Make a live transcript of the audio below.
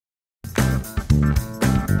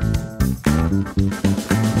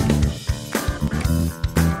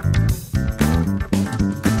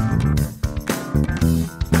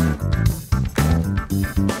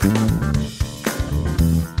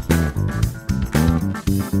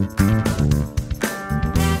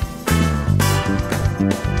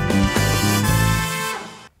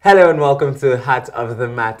Hello and welcome to Heart of the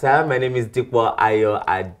Matter. My name is Dikwa Ayo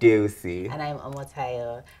Adeosi. And I'm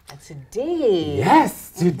Omotayo. And today...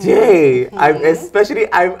 Yes, today. I'm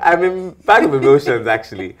in bag of emotions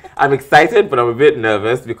actually. I'm excited, but I'm a bit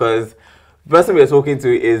nervous because the person we're talking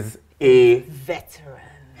to is a veteran.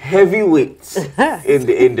 Heavyweight in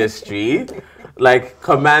the industry. Like,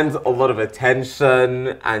 commands a lot of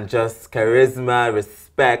attention and just charisma,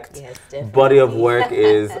 respect. Yes, definitely. Body of work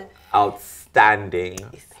is outstanding.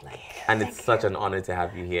 And it's such an honor to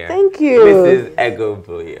have you here. Thank you. Mrs. Ego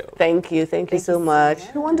Boyo. Thank you so much.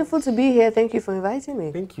 Wonderful to be here. Thank you for inviting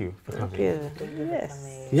me. Thank you for coming. Thank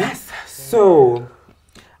you. Yes. So,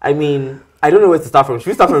 I mean, I don't know where to start from. Should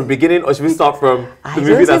we start from the beginning or should we start from the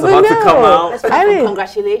movie that's about to come out?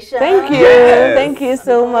 Congratulations. Thank you. Yes. Thank you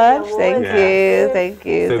so much. Thank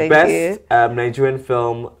you. So best Nigerian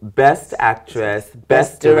film, best actress,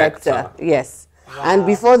 best director. Yes. Wow. And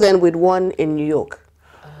before then, we'd won in New York.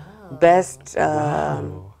 Best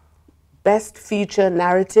feature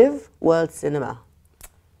narrative, World Cinema.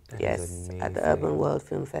 Yes, at the Urban World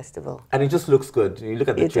Film Festival. And it just looks good. You look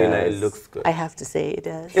at the trailer, it looks good. I have to say it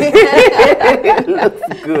does. It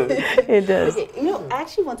looks good. It does. Okay, I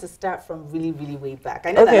actually want to start from really, really way back.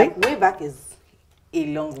 I know that way back is a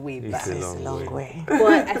long way back. It's a long way.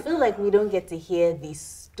 But I feel like we don't get to hear the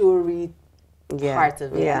story part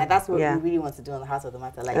of it. And that's what we really want to do on the Heart of the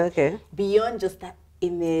Matter. Like, beyond just that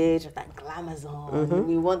image of that glamour zone,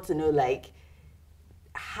 we want to know, like,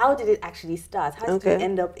 how did it actually start? How did you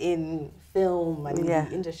end up in film and in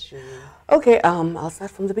the industry? Okay, I'll start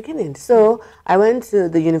from the beginning. So I went to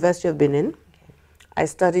the University of Benin. I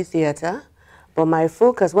studied theater, but my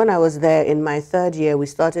focus, when I was there in my third year, we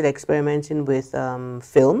started experimenting with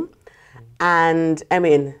film. And I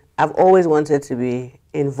mean, I've always wanted to be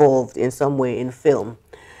involved in some way in film.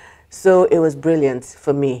 So it was brilliant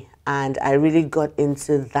for me. And I really got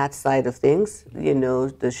into that side of things, you know,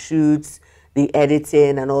 the shoots, the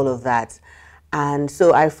editing and all of that. And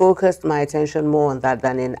so I focused my attention more on that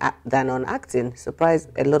than on acting.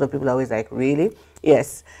 Surprised, a lot of people are always like, really?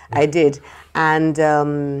 Yes, I did. And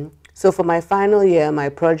so for my final year, my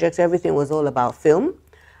project, everything was all about film.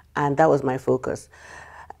 And that was my focus.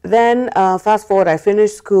 Then fast forward, I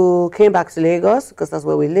finished school, came back to Lagos because that's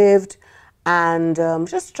where we lived. And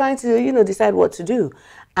just trying to, you know, decide what to do.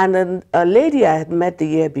 And then a lady I had met the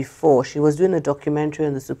year before, she was doing a documentary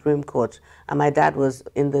in the Supreme Court, and my dad was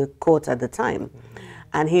in the court at the time.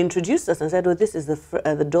 And he introduced us and said, oh, this is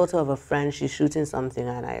the daughter of a friend, she's shooting something,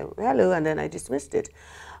 and I, hello, and then I dismissed it.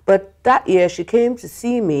 But that year, she came to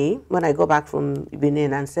see me when I got back from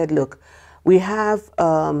Benin and said, look, we have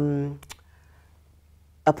a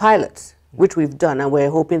pilot, which we've done, and we're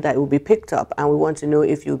hoping that it will be picked up, and we want to know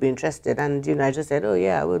if you'll be interested. And, you know, I just said, oh,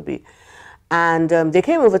 yeah, I would be. And they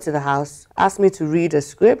came over to the house, asked me to read a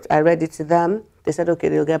script. I read it to them. They said, okay,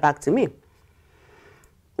 they'll get back to me.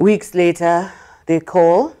 Weeks later, they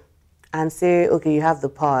call and say, okay, you have the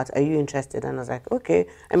part. Are you interested? And I was like, okay.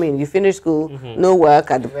 I mean, you finished school, no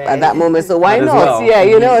work at that moment, so why not? Well. Yeah,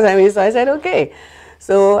 you know what I mean? So I said, okay.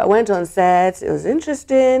 So I went on set. It was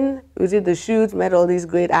interesting. We did the shoot, met all these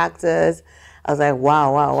great actors. I was like,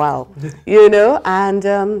 wow. You know, and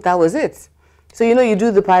that was it. So, you know, you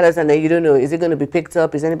do the pilots and then you don't know, is it going to be picked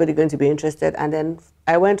up? Is anybody going to be interested? And then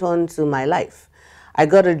I went on to my life. I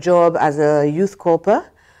got a job as a youth corper.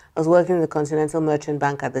 I was working in the Continental Merchant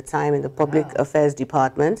Bank at the time in the Public Affairs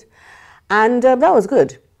Department. And that was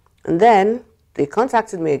good. And then they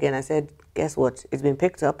contacted me again. I said, guess what? It's been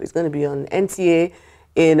picked up. It's going to be on NTA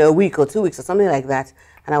in a week or 2 weeks or something like that.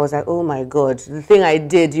 And I was like, oh my God, the thing I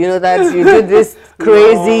did, you know, that you did this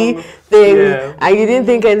crazy thing and you didn't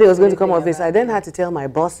think anything was going to come of it. So I then had to tell my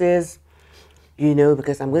bosses, you know,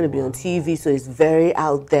 because I'm going to be on TV, so it's very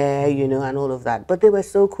out there, you know, and all of that. But they were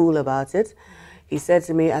so cool about it. He said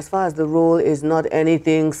to me, as far as the role is not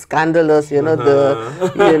anything scandalous, you're not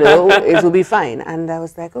the, you know, it will be fine. And I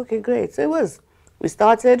was like, okay, great. So it was. We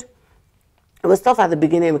started. It was tough at the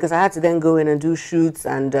beginning because I had to then go in and do shoots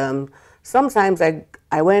and sometimes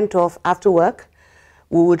I went off after work.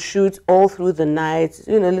 We would shoot all through the night,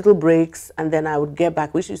 you know, little breaks, and then I would get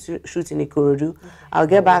back. We used to shoot in Ikorodu. I would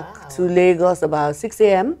get back to Lagos about 6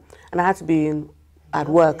 a.m. and I had to be at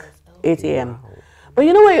work 8 a.m. But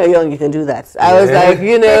you know, when you're young, you can do that. I was like,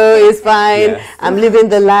 you know, it's fine. I'm living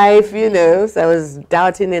the life, you know. So I was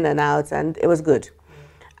doubting in and out, and it was good.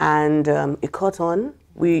 and it caught on.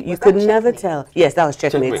 You could never tell. Yes, that was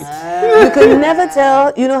Checkmate. Checkmate. You could never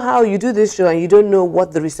tell. You know how you do this show and you don't know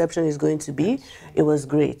what the reception is going to be? It was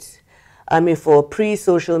great. I mean, for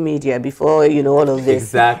pre-social media, before, you know, all of this.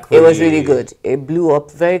 Exactly. It was really good. It blew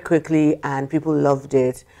up very quickly and people loved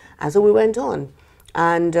it. And so we went on.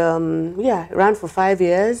 And yeah, it ran for 5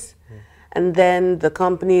 years. And then the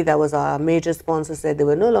company that was our major sponsor said they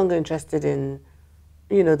were no longer interested in,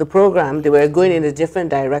 you know, the program. They were going in a different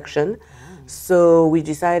direction. So we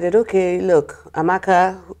decided, okay, look,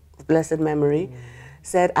 Amaka, blessed memory,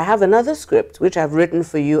 said, I have another script which I've written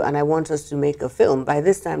for you and I want us to make a film. By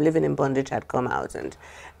this time, Living in Bondage had come out and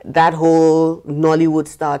that whole Nollywood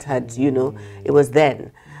start had, you know, it was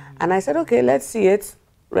then. And I said, okay, let's see it.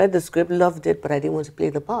 Read the script, loved it, but I didn't want to play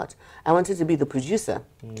the part. I wanted to be the producer.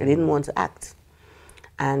 I didn't want to act.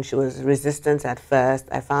 And she was resistant at first.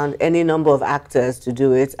 I found any number of actors to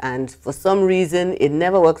do it, and for some reason, it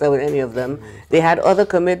never worked out with any of them. They had other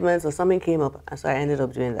commitments or something came up, and so I ended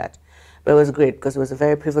up doing that. But it was great because it was a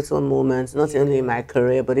very pivotal moment, not only in my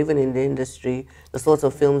career, but even in the industry, the sorts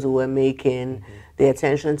of films we were making, the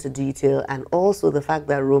attention to detail, and also the fact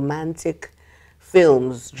that romantic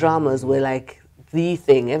films, dramas were like the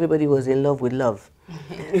thing. Everybody was in love with love.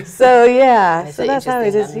 So yeah, so that's how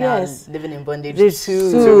it is. Yes, Living in Bondage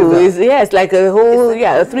too is, yes, like a whole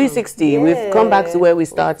a 360. Yeah. We've come back to where we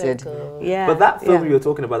started. Yeah, but that film you were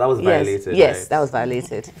talking about, that was violated. Yes, right? that was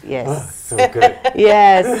violated. Yes, oh, so good.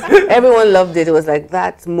 Yes, everyone loved it. It was like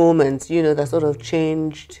that moment, you know, that sort of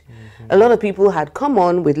changed. A lot of people had come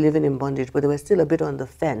on with Living in Bondage, but they were still a bit on the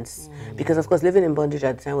fence because, of course, Living in Bondage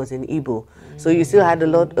at the time was in Igbo, so you still had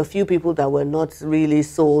a few people that were not really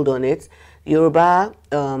sold on it. Yoruba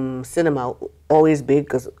cinema, always big,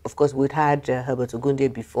 because, of course, we'd had Herbert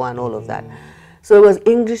Ogunde before and all of that. So it was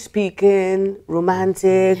English-speaking,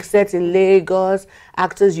 romantic, set in Lagos,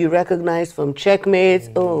 actors you recognized from Checkmate.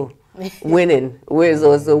 Oh, winning. It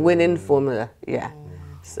was a winning formula, yeah.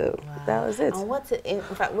 So that was it. And in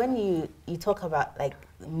fact, when you talk about, like,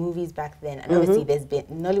 movies back then, and obviously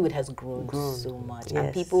Nollywood has grown so much,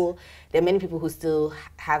 and there are many people who still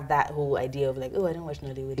have that whole idea of like, oh, I don't watch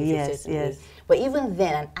Nollywood. Yes. But even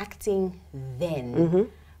then, and acting then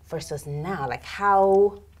versus now, like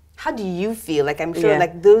how do you feel? Like, I'm sure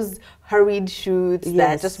like those hurried shoots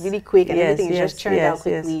that are just really quick and everything is just churned out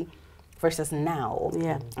quickly versus now,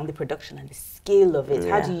 and the production and the scale of it.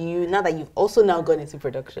 How do you, now that you've also now gone into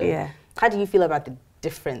production, how do you feel about the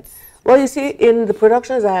difference? Well, you see, in the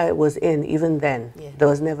productions I was in, even then, there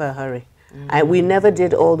was never a hurry. We never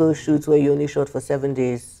did all those shoots where you only shot for 7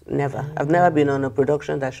 days. Never. I've never been on a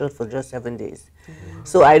production that shot for just 7 days.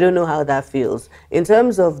 So I don't know how that feels. In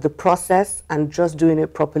terms of the process and just doing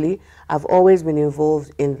it properly, I've always been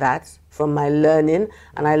involved in that from my learning,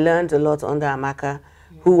 and I learned a lot under Amaka,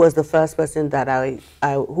 who was the first person that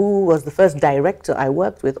who was the first director I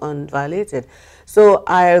worked with on Violated. So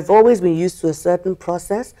I've always been used to a certain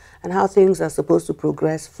process and how things are supposed to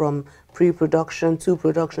progress from pre-production to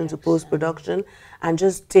production to post-production, and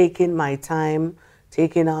just taking our time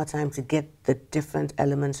to get the different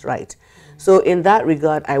elements right. So in that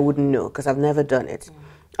regard, I wouldn't know because I've never done it.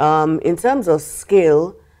 In terms of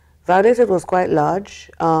scale, Violated was quite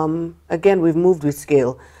large. Again, we've moved with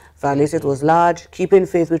scale. Violated was large. Keeping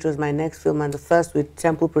Faith, which was my next film, and the first with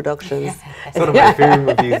Temple Productions. It's one of my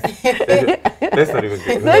favorite movies. Let's not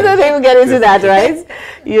even get into that, right?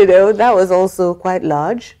 You know, that was also quite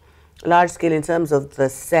large scale in terms of the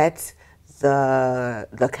set,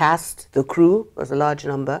 the cast, the crew was a large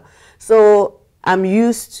number. So I'm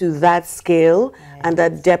used to that scale and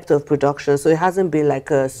that depth of production. So it hasn't been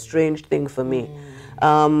like a strange thing for me.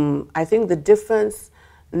 I think the difference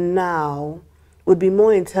now would be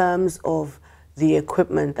more in terms of the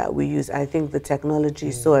equipment that we use. I think the technology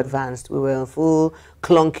is so advanced. We were in full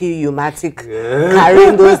clunky U-matic,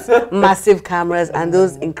 carrying those massive cameras and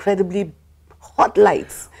those incredibly hot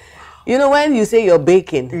lights. You know, when you say you're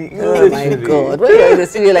baking, oh my God, when you're in the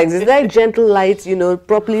studio like this, that gentle light, you know,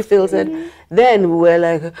 properly filtered, then we were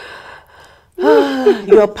like,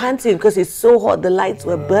 you're panting because it's so hot, the lights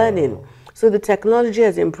were burning. So the technology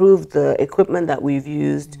has improved the equipment that we've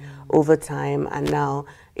used over time, and now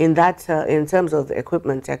in that, in terms of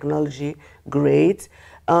equipment, technology, great.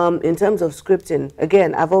 In terms of scripting,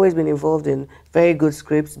 again, I've always been involved in very good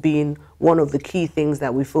scripts being one of the key things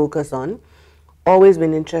that we focus on. Always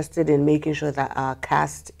been interested in making sure that our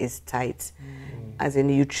cast is tight. As in,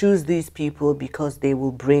 you choose these people because they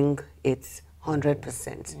will bring it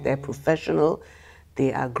 100%. They're professional,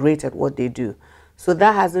 they are great at what they do. So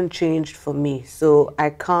that hasn't changed for me. So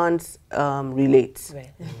I can't relate.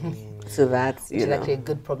 Right. So that's, Which is actually a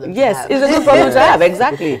good problem yes, to have. it's a good problem to have,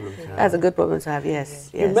 exactly. That's a good problem to have,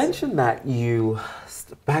 yes. You mentioned that you,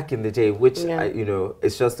 back in the day, which, you know,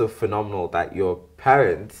 it's just so phenomenal that your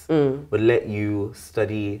parents would let you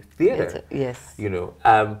study theater. Yes. You know,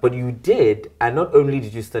 but you did, and not only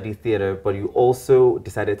did you study theater, but you also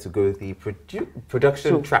decided to go the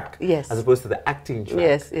production track, as opposed to the acting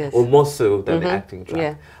track, or more so than the acting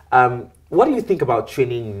track. What do you think about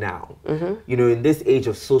training now? You know, in this age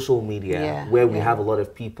of social media, where we have a lot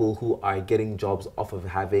of people who are getting jobs off of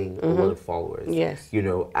having a lot of followers. You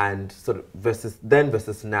know, and sort of versus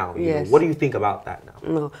now. You know, what do you think about that now?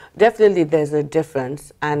 No, definitely there's a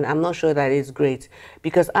difference, and I'm not sure that it's great,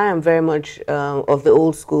 because I am very much of the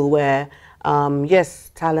old school where,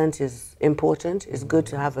 yes, talent is important. It's good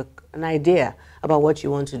to have an idea about what you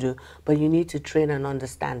want to do, but you need to train and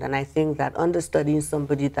understand. And I think that understudying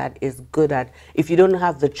somebody that is good at, if you don't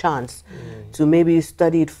have the chance to maybe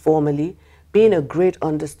study it formally, being a great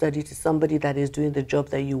understudy to somebody that is doing the job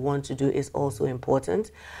that you want to do is also important.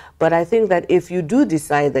 But I think that if you do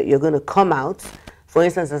decide that you're going to come out, for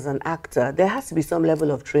instance, as an actor, there has to be some level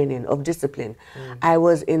of training, of discipline. I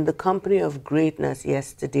was in the company of greatness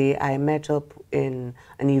yesterday. I met up in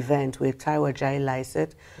an event with Taiwa Jai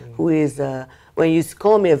Lyset, who is, when you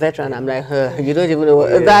call me a veteran, I'm like, you don't even know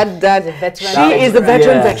what, she is the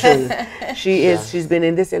veteran. She is, she's been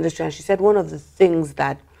in this industry, and she said one of the things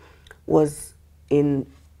that was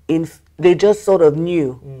they just sort of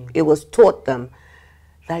knew, it was taught them,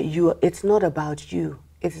 that it's not about you.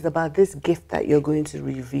 It is about this gift that you're going to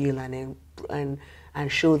reveal and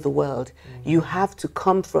show the world. You have to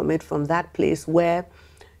come from it, from that place where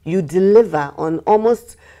you deliver on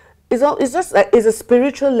almost, it's just like, it's a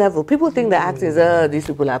spiritual level. People think that actors, these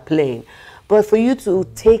people are playing. But for you to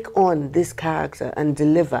take on this character and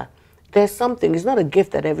deliver, there's something. It's not a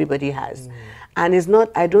gift that everybody has. And it's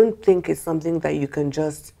not, I don't think it's something that you can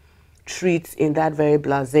just treat in that very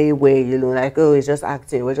blasé way, you know, like, oh, it's just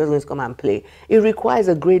acting, we're just going to come and play. It requires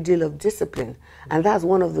a great deal of discipline. And that's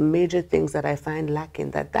one of the major things that I find lacking,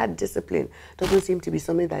 that discipline doesn't seem to be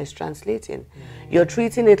something that is translating. You're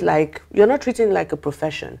treating it like, you're not treating it like a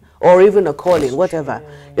profession or even a calling, whatever.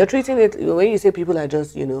 You're treating it, when you say people are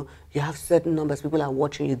just, you know, you have certain numbers, people are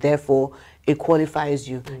watching you, therefore it qualifies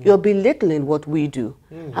you. You're belittling what we do,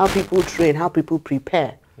 how people train, how people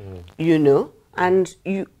prepare, you know, and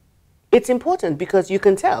it's important because you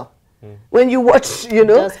can tell when you watch, you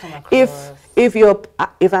know,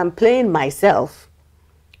 if I'm playing myself,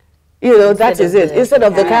 you know, that is it. Instead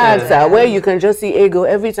of the character where you can just see ego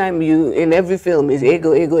every time in every film is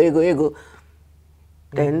ego,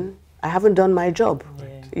 then I haven't done my job,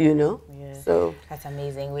 you know. So that's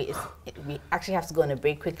amazing. We actually have to go on a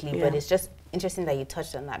break quickly, but it's just interesting that you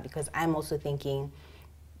touched on that, because I'm also thinking,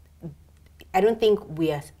 I don't think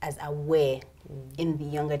we are as aware in the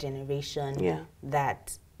younger generation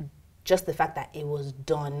that just the fact that it was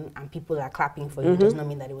done and people are clapping for you does not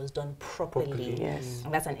mean that it was done properly.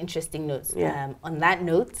 And that's an interesting note. On that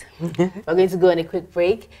note, we're going to go on a quick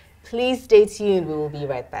break. Please stay tuned. We will be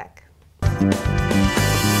right back.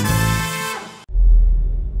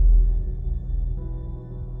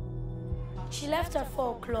 She left at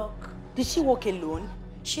 4 o'clock. Did she walk alone?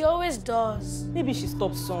 She always does. Maybe she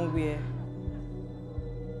stopped somewhere.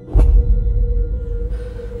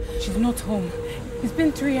 She's not home. It's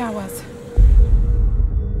been 3 hours.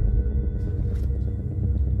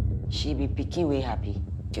 She be picky way happy.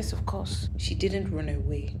 Yes, of course. She didn't run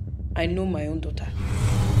away. I know my own daughter.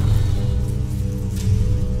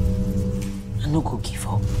 I no go give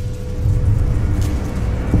up.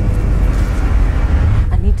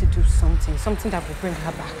 I need to do something that will bring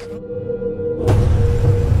her back.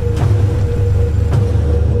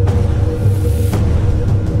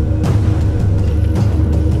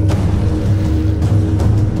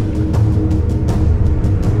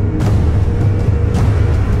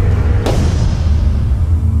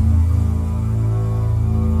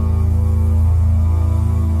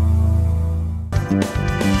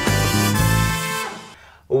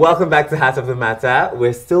 Welcome back to Heart of the Matter.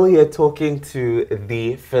 We're still here talking to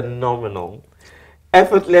the phenomenal,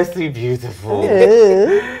 effortlessly beautiful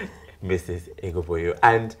Mrs. Boyo.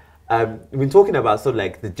 And we've been talking about sort of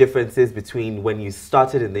like the differences between when you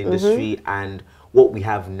started in the industry and what we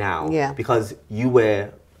have now. Because you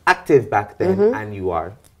were active back then and you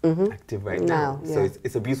are active right now. So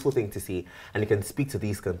it's a beautiful thing to see, and you can speak to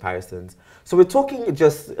these comparisons. So we're talking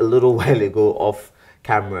just a little while ago off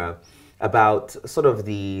camera about sort of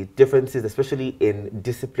the differences, especially in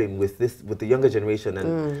discipline with the younger generation,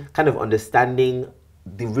 and kind of understanding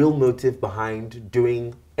the real motive behind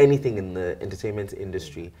doing anything in the entertainment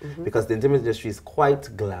industry, because the entertainment industry is quite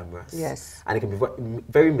glamorous. Yes. And it can be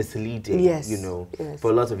very misleading, you know, for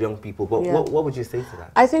a lot of young people. But what would you say to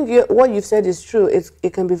that? I think what you've said is true.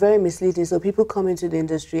 It can be very misleading. So people come into the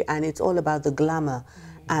industry and it's all about the glamour.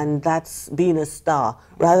 And that's being a star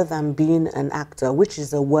rather than being an actor, which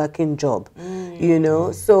is a working job, you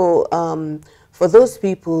know. So for those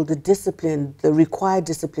people, the discipline, the required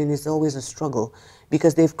discipline is always a struggle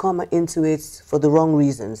because they've come into it for the wrong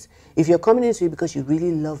reasons. If you're coming into it because you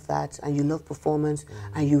really love that and you love performance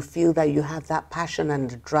and you feel that you have that passion and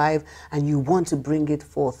the drive and you want to bring it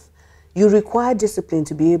forth, you require discipline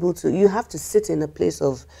to be able to, you have to sit in a place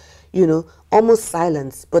of, you know, almost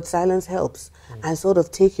silence, but silence helps, and sort of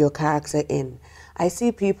take your character in. I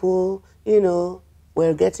see people, you know,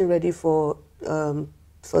 we're getting ready for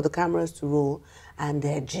the cameras to roll, and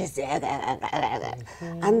they're just, and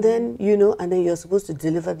then, you know, and then you're supposed to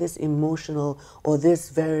deliver this emotional or this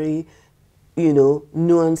very, you know,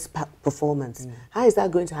 nuanced performance. How is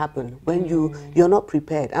that going to happen when you're not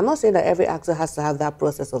prepared? I'm not saying that every actor has to have that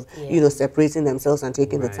process of, you know, separating themselves and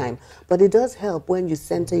taking the time, but it does help when you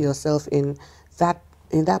center yourself in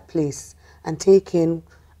that place and take in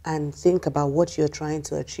and think about what you're trying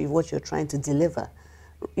to achieve, what you're trying to deliver.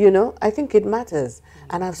 You know, I think it matters.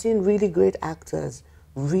 And I've seen really great actors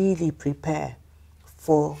really prepare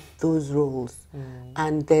for those roles.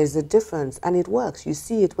 And there's a difference, and it works. You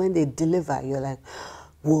see it when they deliver. You're like,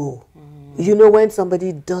 whoa. You know, when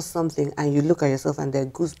somebody does something and you look at yourself and there are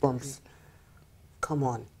goosebumps. Come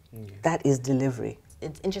on. That is delivery.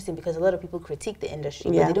 It's interesting because a lot of people critique the industry,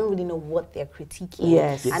 but they don't really know what they're critiquing.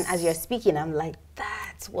 Yes. And as you're speaking, I'm like,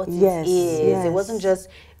 that's what it is. It wasn't just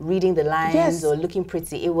reading the lines or looking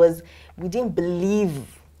pretty. It was, we didn't believe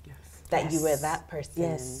that you were that person.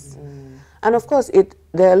 Yes. And of course,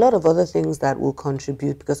 there are a lot of other things that will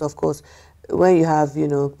contribute because, of course, when you have, you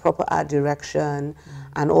know, proper art direction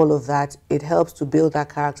and all of that, it helps to build that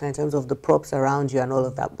character in terms of the props around you and all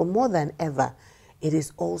of that. But more than ever, it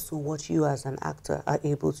is also what you as an actor are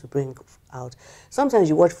able to bring out. Sometimes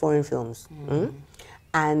you watch foreign films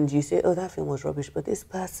and you say, oh, that film was rubbish, but this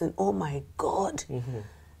person, oh my God.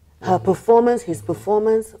 Her performance, his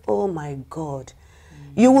performance, oh my God.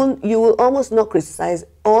 You will almost not criticize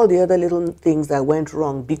all the other little things that went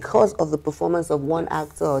wrong because of the performance of one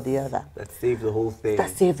actor or the other. That saved the whole thing.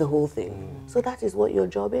 That saved the whole thing. So that is what your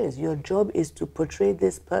job is. Your job is to portray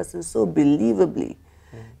this person so believably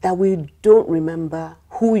that we don't remember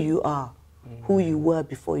who you are, who you were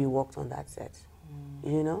before you walked on that set.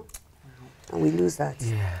 You know? And we lose that.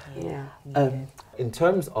 In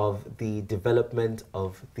terms of the development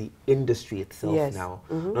of the industry itself now,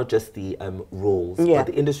 not just the roles, but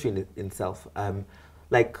the industry in itself,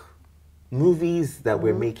 like movies that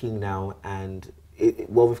we're making now, and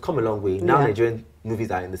well, we've come a long way. Now Nigerian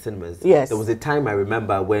movies are in the cinemas. There was a time I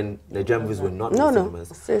remember when Nigerian movies were not in the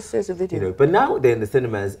cinemas. It's a video. You know, but now they're in the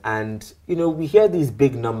cinemas, and you know, we hear these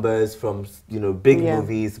big numbers from, you know, big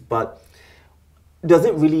movies, but does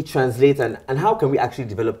it really translate, and how can we actually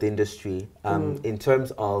develop the industry in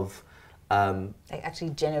terms of like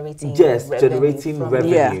actually generating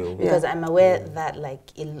revenue? Because I'm aware that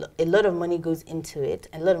like a lot of money goes into it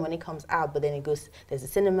and a lot of money comes out, but then it goes, there's a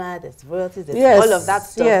cinema, there's royalties, there's all of that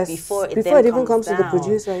stuff before it even comes to the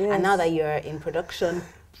producer. And now that you're in production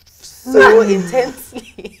so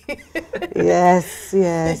intensely. Yes,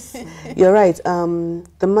 you're right.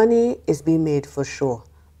 The money is being made for sure.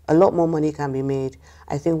 A lot more money can be made.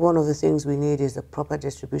 I think one of the things we need is a proper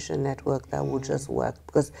distribution network that will just work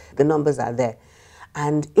because the numbers are there.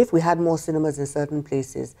 And if we had more cinemas in certain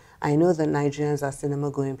places, I know that Nigerians are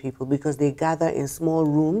cinema-going people because they gather in small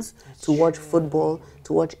rooms to watch football,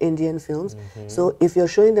 to watch Indian films. So if you're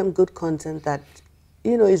showing them good content that,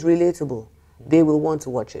 you know, is relatable, they will want to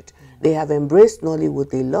watch it. They have embraced Nollywood,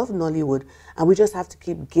 they love Nollywood, and we just have to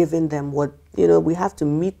keep giving them what, you know, we have to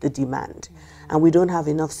meet the demand. And we don't have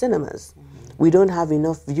enough cinemas. We don't have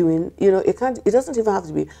enough viewing. You know, it doesn't even have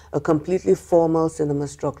to be a completely formal cinema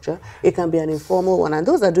structure. It can be an informal one. And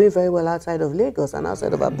those are doing very well outside of Lagos and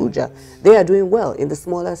outside of Abuja. They are doing well in the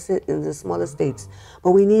smaller states.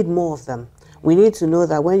 But we need more of them. We need to know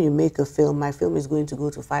that when you make a film, my film is going to go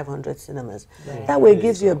to 500 cinemas. That way it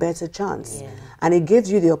gives you a better chance. And it gives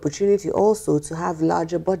you the opportunity also to have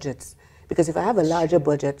larger budgets. Because if I have a larger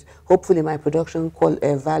budget, hopefully my production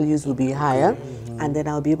values will be higher, and then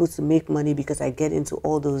I'll be able to make money because I get into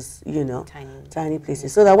all those, you know, tiny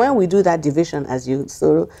places. So that when we do that division, as you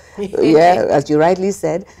as you rightly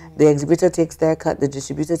said, the exhibitor takes their cut, the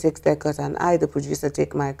distributor takes their cut, and I, the producer,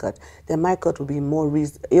 take my cut. Then my cut will be more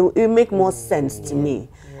it will make more sense to me,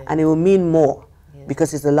 and it will mean more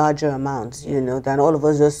because it's a larger amount, you know, than all of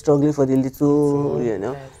us just struggling for the little, you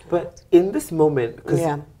know. But in this moment,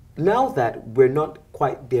 because now that we're not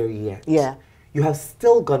quite there yet, you have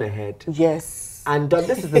still gone ahead. Yes. And done,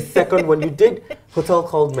 this is the second one. You did Hotel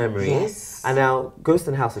Called Memory. Yes. And now Ghost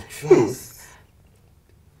and House of Truth.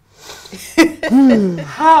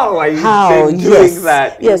 How are you doing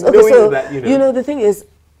that? Yes, okay, so, that, you know, the thing is,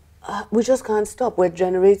 we just can't stop. We're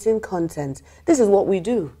generating content. This is what we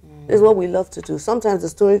do. This is what we love to do. Sometimes the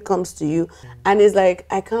story comes to you and it's like,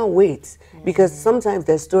 I can't wait. Because sometimes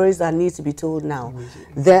there's stories that need to be told now.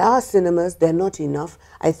 There are cinemas, they're not enough.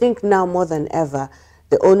 I think now more than ever,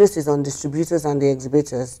 the onus is on distributors and the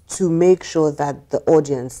exhibitors to make sure that the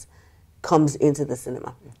audience comes into the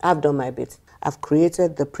cinema. I've done my bit. I've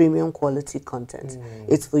created the premium quality content.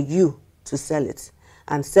 It's for you to sell it.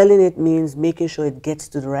 And selling it means making sure it gets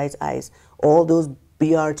to the right eyes. All those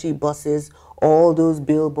BRT buses, all those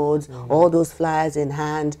billboards, all those flyers in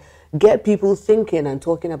hand. Get people thinking and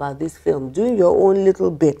talking about this film. Doing your own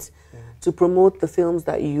little bit to promote the films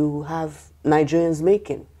that you have Nigerians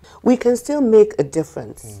making. We can still make a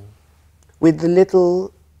difference with the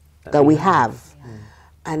little that we have.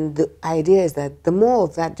 And the idea is that the more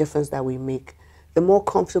of that difference that we make, the more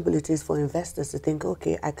comfortable it is for investors to think,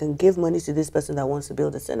 okay, I can give money to this person that wants to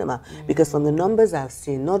build a cinema. Because from the numbers I've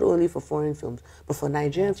seen, not only for foreign films, but for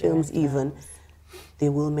Nigerian films even, they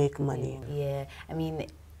will make money. Yeah, I mean,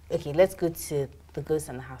 okay, let's go to The Ghost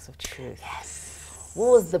and the House of Truth. Yes.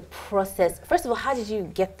 What was the process? First of all, how did you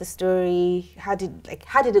get the story? How did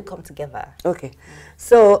it come together? Okay,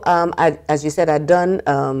 so as you said, I'd done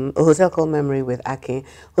a Hotel Called Memory with Ake.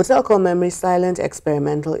 Hotel Called Memory, silent,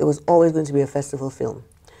 experimental. It was always going to be a festival film.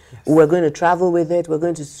 Yes. We're going to travel with it. We're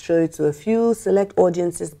going to show it to a few select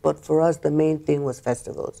audiences, but for us, the main thing was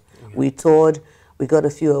festivals. We toured, we got a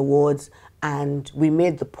few awards, and we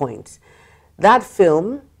made the point. That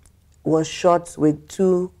film was shot with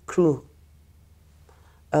 2 crew.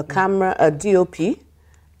 A camera, a DOP,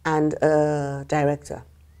 and a director.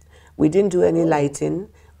 We didn't do any lighting.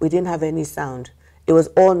 We didn't have any sound. It was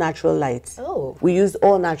all natural light. Oh. We used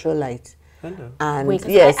all natural light. Hello. And wait,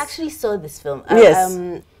 I actually saw this film. Yes.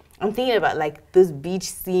 I'm thinking about like those beach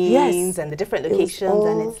scenes and the different locations,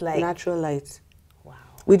 and it's like natural light. Wow.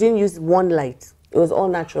 We didn't use one light. It was all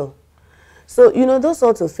natural. So, you know, those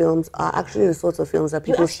sorts of films are actually the sorts of films that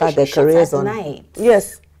people start their careers on. Night.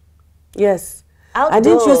 Yes. Yes. Outdoors. And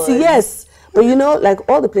didn't you see? Yes. But you know, like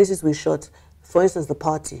all the places we shot, for instance, the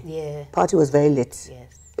party. Yeah. Party was very lit.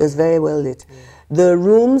 Yes. It was very well lit. Yeah. The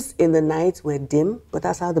rooms in the night were dim, but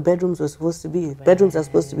that's how the bedrooms were supposed to be. Right. Bedrooms are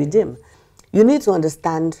supposed to be dim. You need to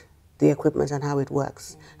understand the equipment and how it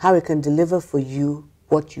works, how it can deliver for you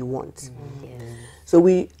what you want. Yes. So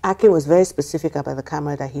Ake was very specific about the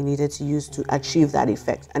camera that he needed to use to achieve that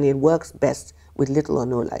effect, and it works best with little or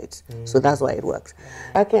no light. So that's why it works.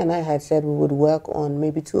 Ake and I had said we would work on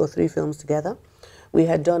maybe 2 or 3 films together. We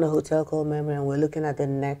had done a Hotel Called Memory, and we're looking at the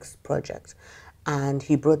next project. And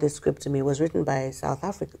he brought this script to me. It was written by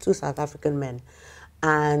 2 South African men.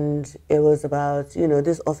 And it was about, you know,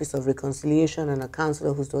 this Office of Reconciliation and a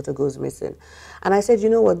counselor whose daughter goes missing. And I said, you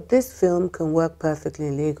know what, this film can work perfectly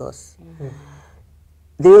in Lagos.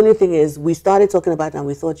 The only thing is, we started talking about it and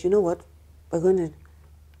we thought, you know what, we're going to,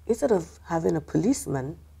 instead of having a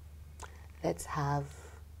policeman, let's have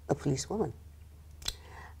a policewoman.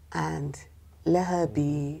 And let her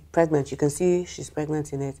be pregnant. You can see she's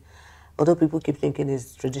pregnant in it. Although people keep thinking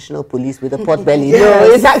it's traditional police with a pot belly. No,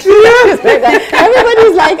 it's actually pregnant.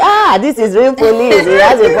 Everybody's like, this is real police. It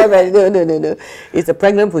has a pot belly. No. It's a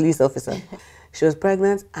pregnant police officer. She was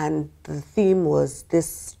pregnant, and the theme was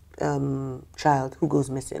this child who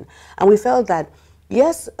goes missing. And we felt that,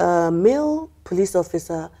 yes, a male police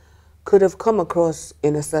officer could have come across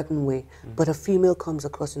in a certain way, but a female comes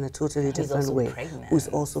across in a totally different way, who's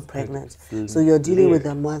also pregnant. So you're dealing with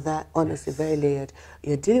a mother, honestly, very layered.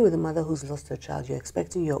 You're dealing with a mother who's lost her child. You're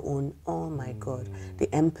expecting your own, oh my God,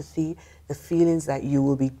 the empathy, the feelings that you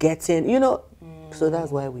will be getting, you know. So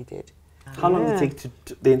that's why we did. How long did it take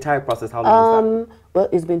to the entire process? How long was that? Well,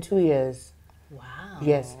 it's been 2 years. Wow.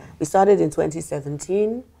 Yes. We started in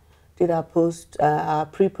 2017. Did our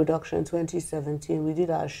pre-production 2017. We did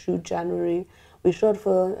our shoot January. We shot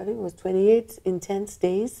for, I think it was 28 intense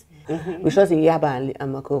days. We shot in Yaba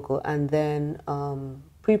and Makoko. And then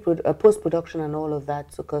post-production and all of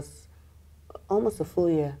that took us almost a full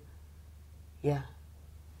year. Yeah.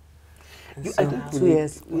 I think 2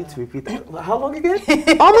 years. We need to repeat that. How long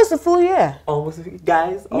again? Almost a full year. Almost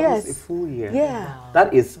a full year. Yeah.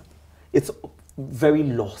 That is, it's very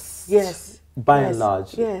lost. Yes. By and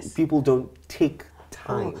large, yes. people don't take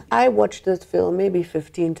time. Oh, I watched this film maybe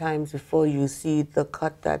 15 times before you see the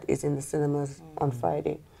cut that is in the cinemas on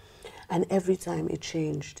Friday. And every time it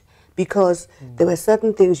changed. Because there were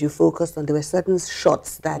certain things you focused on, there were certain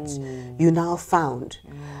shots that you now found.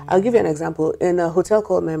 I'll give you an example. In a hotel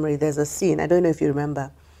called Memory, there's a scene, I don't know if you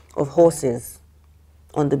remember, of horses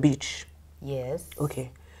on the beach. Yes.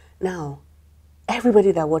 Okay. Now,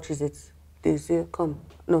 everybody that watches it, they say, come,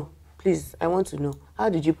 no, please, I want to know, how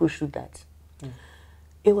did you shoot that?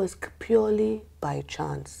 It was purely by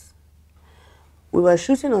chance. We were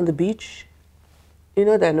shooting on the beach. You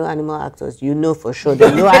know there are no animal actors. You know for sure there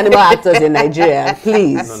are no animal actors in Nigeria.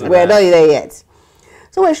 Please, we're not there yet.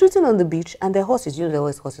 So we're shooting on the beach, and there are horses. You know there are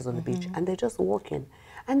always horses on the beach, and they're just walking.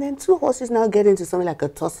 And then two horses now get into something like a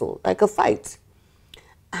tussle, like a fight.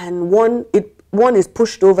 And one is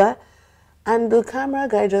pushed over, and the camera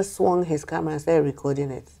guy just swung his camera and started recording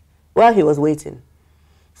it while he was waiting.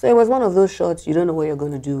 So it was one of those shots you don't know what you're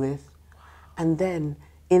going to do with. And then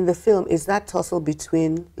in the film is that tussle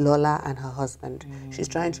between Lola and her husband. She's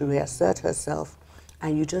trying to reassert herself,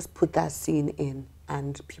 and you just put that scene in,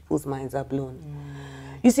 and people's minds are blown.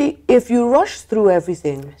 You see, if you rush through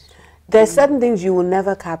everything, there's certain things you will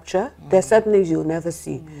never capture, there's certain things you'll never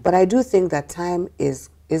see. But I do think that time is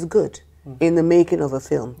good in the making of a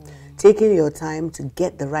film. Taking your time to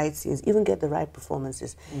get the right scenes, even get the right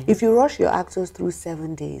performances. If you rush your actors through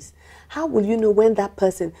 7 days, how will you know when that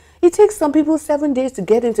person... It takes some people 7 days to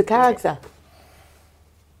get into character.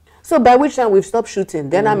 So by which time we've stopped shooting,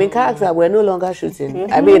 then I'm in character, we're no longer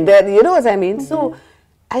shooting. I mean, you know what I mean? So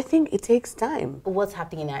I think it takes time. What's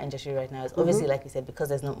happening in our industry right now is obviously, like you said, because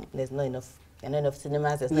there's not enough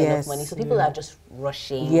cinemas, there's not enough money, so people are just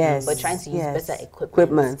rushing, but trying to use better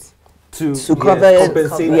equipment. To cover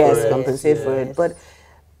it, compensate for it. But,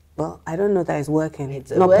 well, I don't know that it's working.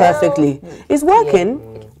 Not perfectly. It's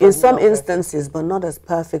working in some instances, but not as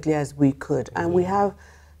perfectly as we could. And we have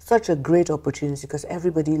such a great opportunity because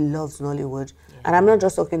everybody loves Nollywood. And I'm not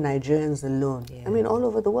just talking Nigerians alone. I mean, all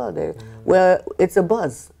over the world, where it's a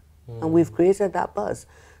buzz. And we've created that buzz.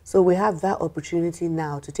 So we have that opportunity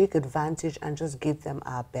now to take advantage and just give them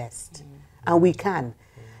our best. And we can.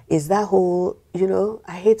 Is that whole, you know,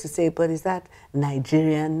 I hate to say it, but is that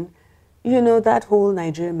Nigerian, you know, that whole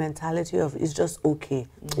Nigerian mentality of it's just okay.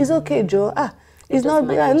 It's okay, Joe. It's not,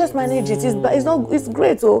 let's manage it. It's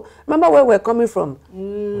great. So remember where we're coming from.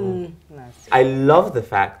 I love the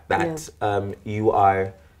fact that you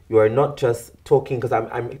are not just talking, because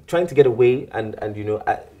I'm trying to get away, and you know,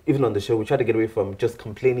 even on the show, we try to get away from just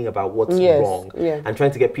complaining about what's wrong and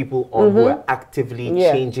trying to get people on who are actively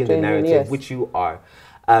changing the narrative, which you are.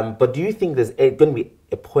 But do you think there's going to be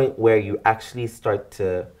a point where you actually start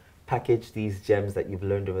to package these gems that you've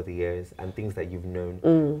learned over the years and things that you've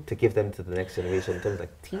known to give them to the next generation in terms of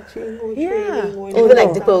like teaching or training? Or even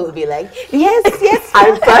like Dipo would be like, yes,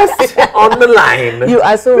 I'm first on the line. You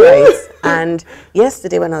are so right. And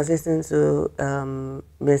yesterday when I was listening to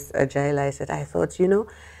Miss Ajaila, I said, I thought, you know,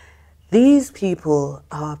 these people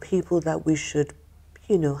are people that we should,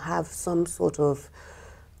 you know, have some sort of,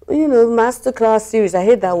 you know, masterclass series. I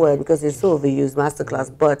hate that word because it's so overused,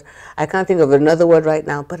 masterclass, but I can't think of another word right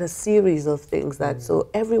now, but a series of things that, so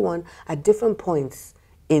everyone at different points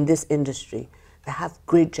in this industry that have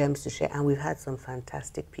great gems to share, and we've had some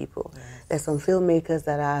fantastic people. There's some filmmakers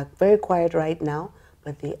that are very quiet right now,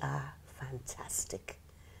 but they are fantastic.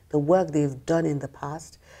 The work they've done in the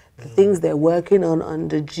past, the things they're working on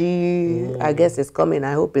the G, I guess it's coming,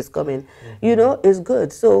 I hope it's coming, you know, is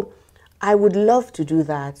good. So I would love to do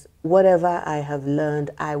that. Whatever I have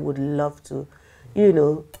learned, I would love to, you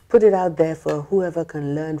know, put it out there for whoever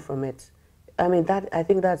can learn from it. I mean, I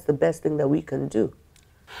think that's the best thing that we can do.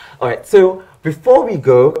 All right, so before we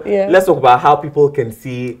go, let's talk about how people can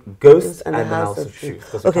see Ghost and the House of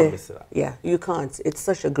Truth. Okay, yeah, you can't. It's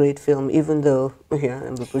such a great film, even though,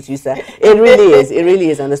 I'm the producer. It really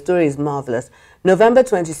is, and the story is marvelous. November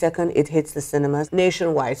 22nd, it hits the cinemas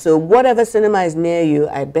nationwide. So whatever cinema is near you,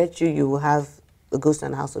 I bet you will have the Ghost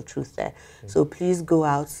and the House of Truth there. So please go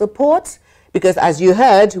out, support, because as you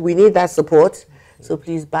heard, we need that support. So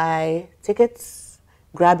please buy tickets,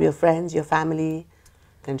 grab your friends, your family,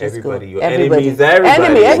 and just everybody, go. Your enemies,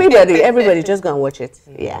 everybody. Everybody, just go and watch it.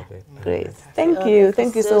 Yeah, great. Thank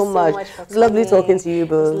you so much. It's lovely talking to you,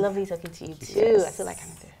 Boo. It's lovely talking to you too. Yes. I feel like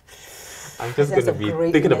I'm just going to be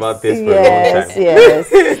thinking about this for a long time.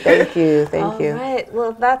 Yes, thank you. All right,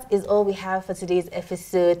 well, that is all we have for today's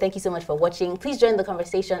episode. Thank you so much for watching. Please join the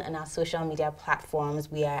conversation on our social media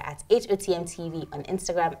platforms. We are at HOTM TV on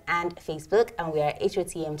Instagram and Facebook, and we are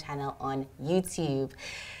HOTM channel on YouTube.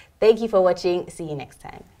 Thank you for watching. See you next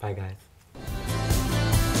time. Bye, guys.